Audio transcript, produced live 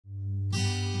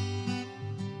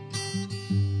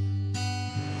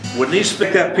We need to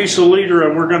pick that piece of leader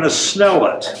and we're going to snell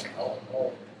it.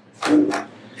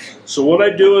 So what I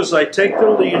do is I take the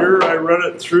leader, I run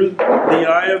it through the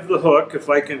eye of the hook if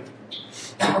I can.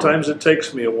 Sometimes it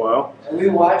takes me a while. Are we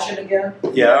watching again?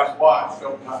 Yeah.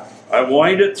 I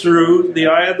wind it through the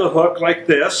eye of the hook like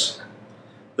this.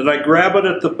 Then I grab it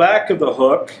at the back of the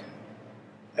hook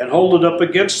and hold it up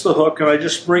against the hook, and I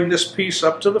just bring this piece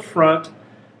up to the front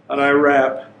and I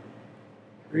wrap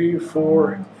 3,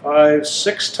 4, 5,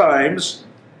 6 times,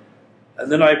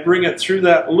 and then I bring it through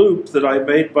that loop that I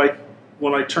made by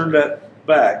when I turned that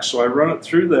back. So I run it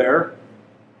through there.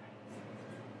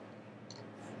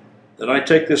 Then I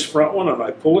take this front one and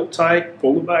I pull it tight,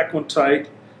 pull the back one tight,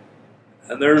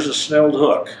 and there's a snelled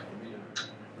hook.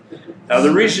 Now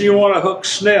the reason you want a hook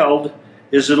snelled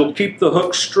is it'll keep the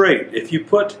hook straight. If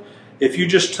you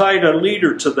just tied a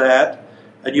leader to that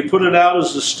and you put it out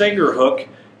as a stinger hook,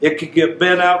 it could get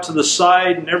bent out to the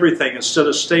side and everything instead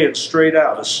of staying straight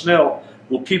out. A snell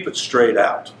will keep it straight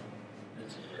out.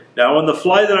 Now on the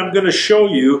fly that I'm going to show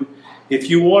you, if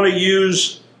you want to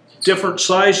use different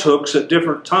size hooks at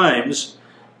different times,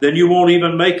 then you won't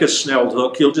even make a snelled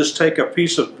hook. You'll just take a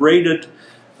piece of braided,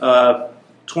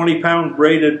 20-pound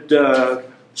braided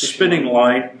spinning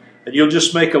line, and you'll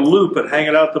just make a loop and hang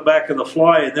it out the back of the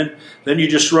fly, and then you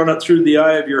just run it through the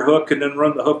eye of your hook and then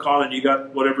run the hook on, and you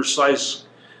got whatever size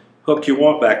hook you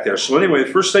want back there. So anyway,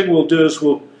 the first thing we'll do is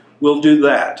we'll do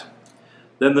that.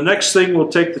 Then the next thing, we'll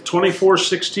take the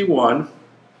 2461,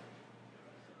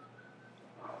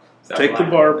 take the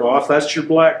barb off. That's your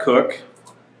black hook.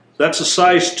 That's a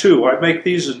size 2. I make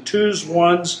these in 2s,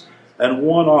 1s, and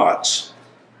 1/0.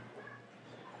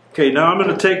 Okay, now I'm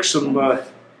going to take some,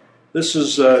 this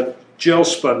is gel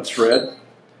spun thread.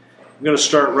 I'm going to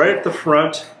start right at the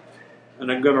front,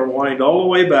 and I'm going to wind all the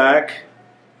way back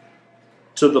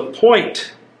to the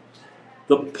point.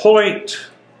 The point,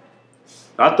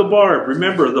 not the barb.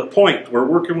 Remember, the point. We're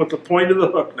working with the point of the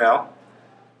hook now.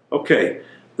 Okay.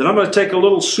 Then I'm going to take a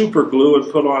little super glue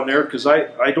and put on there because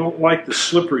I don't like the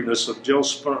slipperiness of gel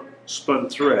spun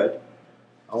thread.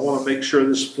 I want to make sure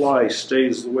this fly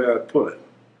stays the way I put it.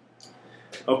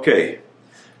 Okay,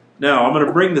 now I'm going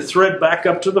to bring the thread back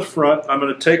up to the front. I'm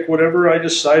going to take whatever I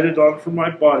decided on for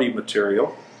my body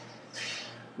material.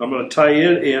 I'm going to tie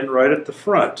it in right at the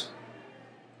front.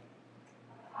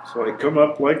 So I come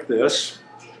up like this.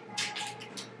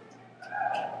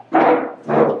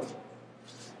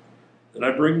 And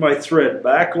I bring my thread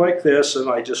back like this, and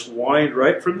I just wind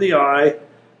right from the eye,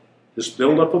 just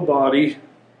build up a body.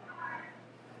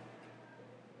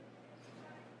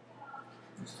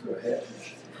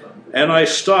 And I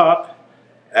stop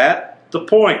at the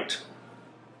point.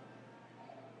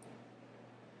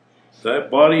 That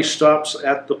body stops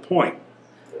at the point.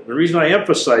 The reason I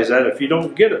emphasize that, if you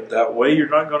don't get it that way, you're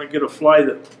not going to get a fly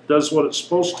that does what it's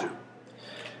supposed to.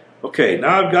 Okay,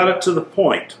 now I've got it to the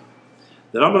point.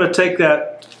 Then I'm going to take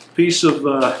that piece of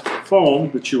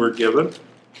foam that you were given.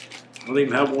 I don't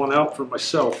even have one out for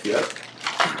myself yet.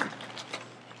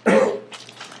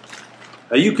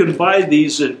 Now you can buy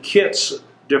these in kits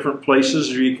different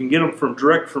places, or you can get them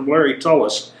direct from Larry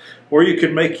Tullis, or you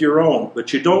can make your own.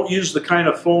 But you don't use the kind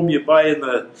of foam you buy in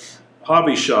the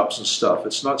hobby shops and stuff.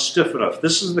 It's not stiff enough.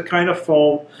 This is the kind of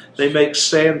foam they make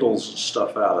sandals and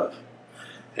stuff out of.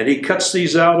 And he cuts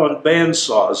these out on band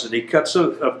saws, and he cuts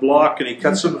a block, and he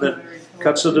cuts them, and then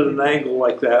cuts it at an angle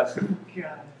like that.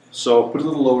 So put a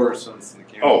little lower so it's in the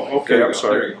camera. Oh, okay, I'm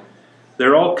sorry.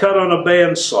 They're all cut on a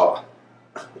band saw.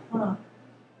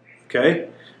 Okay?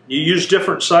 You use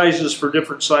different sizes for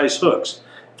different size hooks.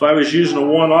 If I was using a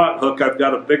 1/0 hook, I've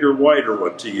got a bigger, wider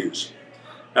one to use.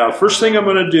 Now, first thing I'm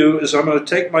going to do is I'm going to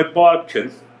take my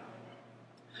bodkin,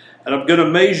 and I'm going to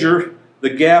measure the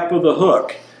gap of the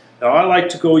hook. Now I like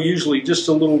to go usually just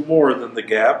a little more than the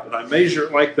gap, and I measure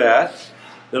it like that.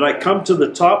 Then I come to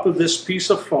the top of this piece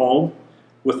of foam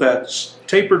with that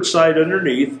tapered side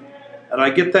underneath, and I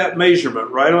get that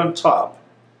measurement right on top.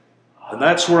 And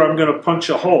that's where I'm going to punch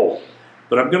a hole.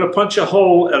 But I'm going to punch a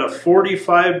hole at a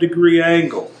 45-degree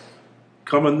angle,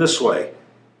 coming this way.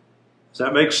 Does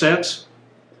that make sense?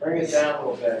 Bring it down a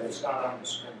little bit. It's not on the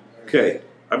screen. Okay,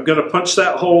 I'm going to punch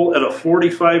that hole at a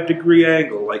 45-degree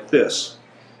angle like this.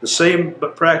 The same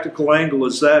but practical angle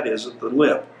as that is at the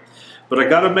lip. But I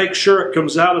got to make sure it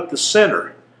comes out at the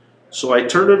center. So I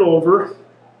turn it over.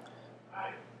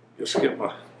 Just get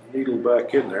my needle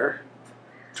back in there.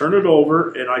 Turn it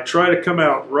over, and I try to come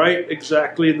out right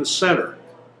exactly in the center.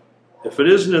 If it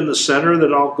isn't in the center,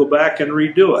 then I'll go back and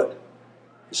redo it.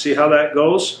 You see how that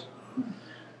goes?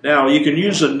 Now, you can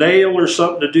use a nail or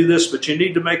something to do this, but you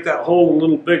need to make that hole a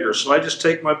little bigger. So I just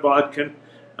take my bodkin,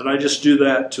 and I just do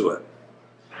that to it.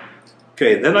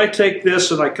 Okay, then I take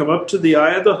this and I come up to the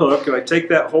eye of the hook and I take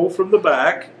that hole from the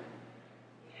back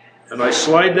and I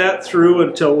slide that through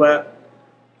until that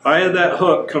eye of that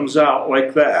hook comes out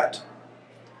like that.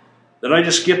 Then I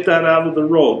just get that out of the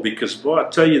road because, boy, I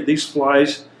tell you, these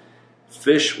flies,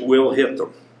 fish will hit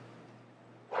them.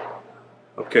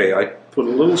 Okay, I put a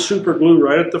little super glue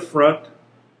right at the front.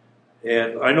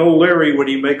 And I know Larry, when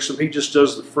he makes them, he just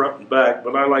does the front and back,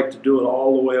 but I like to do it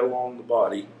all the way along the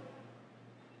body.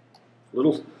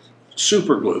 Little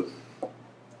super glue.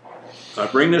 I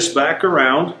bring this back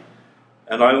around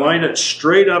and I line it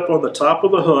straight up on the top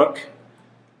of the hook,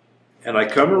 and I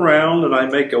come around and I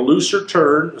make a looser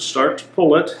turn and start to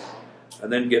pull it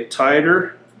and then get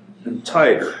tighter and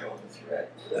tighter.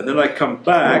 And then I come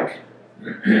back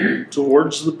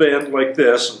towards the bend like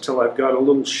this until I've got a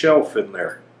little shelf in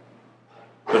there.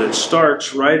 But it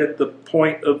starts right at the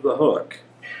point of the hook.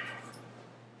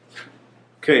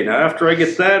 Okay, now after I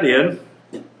get that in,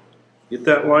 get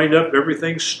that lined up,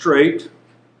 everything's straight,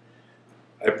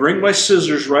 I bring my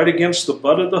scissors right against the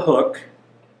butt of the hook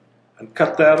and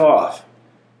cut that off.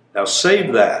 Now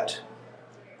save that.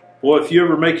 Boy, if you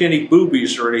ever make any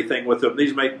boobies or anything with them,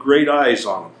 these make great eyes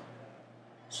on them.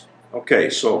 Okay,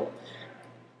 so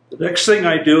the next thing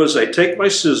I do is I take my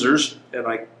scissors and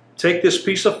I take this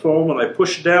piece of foam and I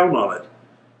push down on it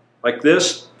like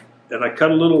this, and I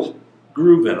cut a little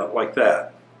groove in it like that.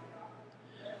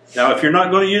 Now if you're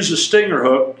not going to use a stinger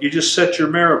hook, you just set your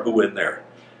marabou in there.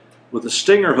 With a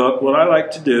stinger hook, what I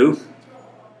like to do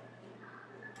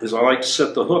is I like to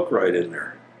set the hook right in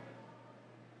there.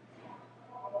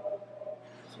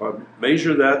 So I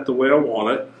measure that the way I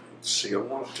want it. Let's see, I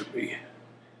want it to be,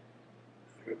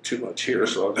 I got too much here,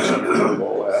 so I'll just remove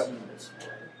all that.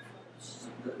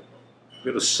 I'm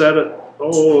going to set it,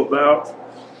 about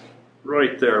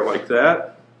right there like that.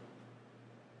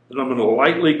 And I'm going to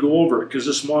lightly go over it because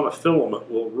this monofilament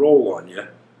will roll on you.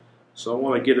 So I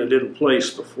want to get it in place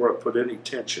before I put any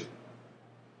tension.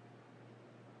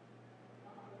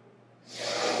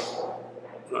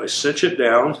 And I cinch it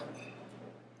down.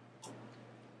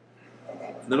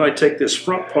 And then I take this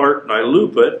front part and I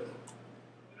loop it.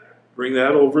 Bring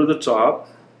that over the top.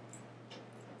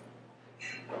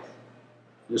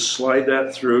 Just slide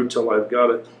that through till I've got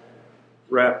it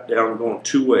wrapped down going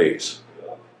two ways.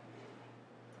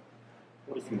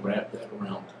 What if you wrap that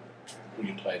around when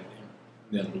you tighten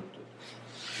it in, then loop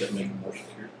it? Does that make it more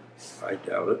secure? I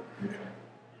doubt it.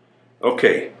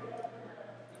 Okay.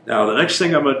 Now the next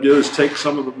thing I'm going to do is take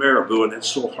some of the marabou, and it's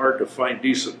so hard to find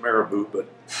decent marabou, but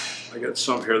I got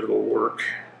some here that'll work.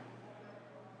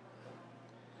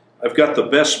 I've got the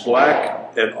best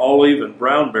black and olive and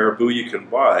brown marabou you can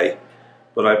buy,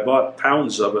 but I bought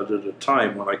pounds of it at a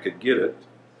time when I could get it.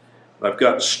 I've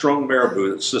got strung marabou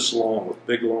that's this long with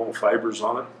big long fibers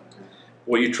on it.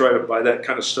 Well, you try to buy that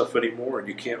kind of stuff anymore and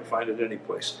you can't find it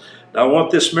anyplace. Now I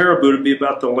want this marabou to be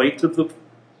about the length of the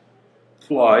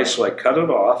fly, so I cut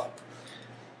it off.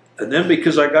 And then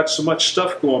because I got so much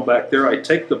stuff going back there, I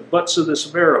take the butts of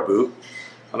this marabou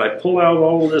and I pull out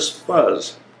all of this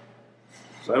fuzz.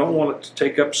 So I don't want it to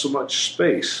take up so much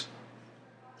space.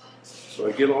 So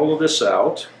I get all of this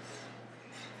out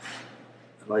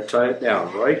and I tie it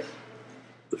down right.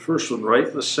 The first one right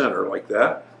in the center like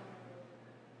that.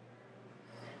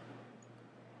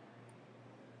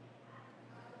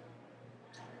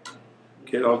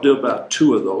 Okay, I'll do about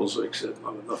 2 of those, like I said,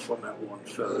 not enough on that one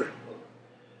feather.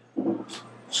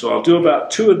 So I'll do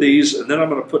about 2 of these, and then I'm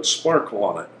going to put sparkle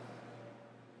on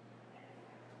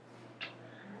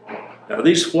it. Now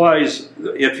these flies,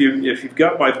 if you've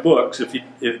got my books,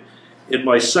 in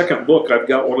my second book I've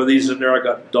got one of these in there. I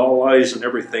got doll eyes and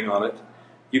everything on it.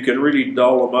 You can really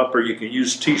doll them up, or you can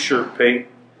use t-shirt paint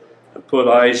and put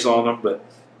eyes on them, but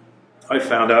I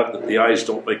found out that the eyes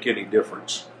don't make any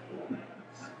difference.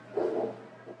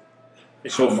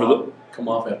 So for the come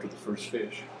off after the first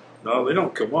fish. No, they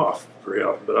don't come off very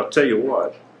often, but I'll tell you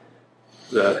what,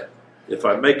 that if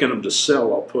I'm making them to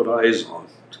sell, I'll put eyes on.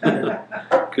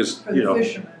 Because, you know,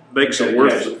 makes it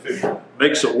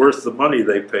worth the money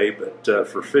they pay, but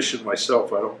for fishing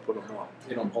myself, I don't put them on.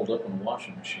 They don't hold up in a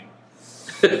washing machine.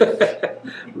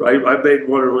 Right, I made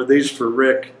one of these for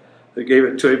Rick. I gave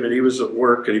it to him and he was at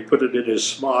work and he put it in his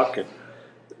smock and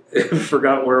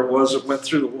forgot where it was and went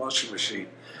through the washing machine.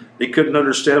 He couldn't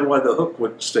understand why the hook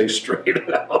wouldn't stay straight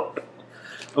out.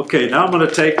 Okay, now I'm going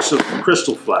to take some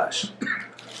crystal flash.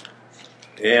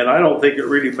 And I don't think it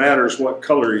really matters what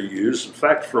color you use. In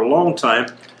fact, for a long time,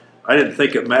 I didn't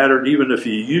think it mattered even if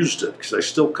you used it, because I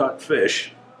still caught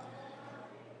fish.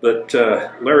 But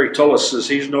Larry Tullis says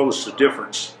he's noticed a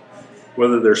difference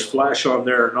whether there's flash on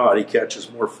there or not, he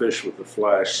catches more fish with the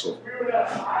flash, so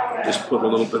just put a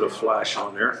little bit of flash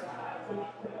on there.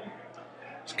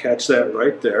 Just catch that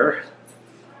right there.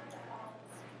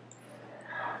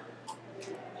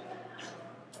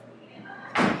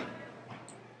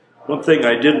 One thing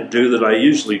I didn't do that I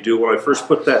usually do when I first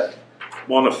put that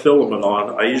monofilament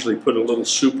on, I usually put a little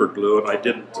super glue, and I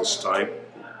didn't this time.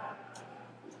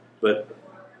 But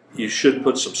you should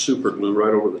put some super glue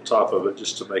right over the top of it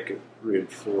just to make it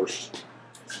reinforced.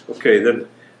 Okay,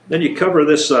 then you cover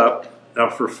this up. Now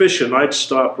for fishing, I'd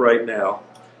stop right now.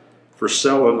 For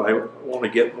selling, I want to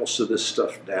get most of this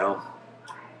stuff down.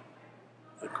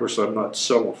 Of course, I'm not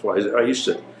selling flies.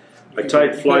 I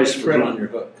tied flies for thread on your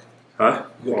hook. Huh?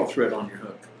 You got a thread on your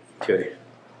hook. Okay,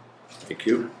 thank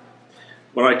you.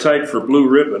 When I tied for blue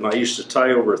ribbon, I used to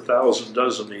tie over 1,000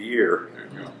 dozen a year. There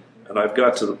you go. And I've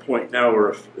got to the point now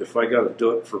where if I got to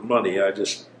do it for money,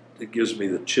 it gives me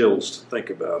the chills to think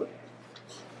about it.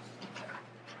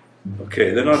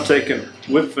 Okay, then I'm taking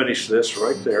whip finish this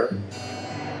right there.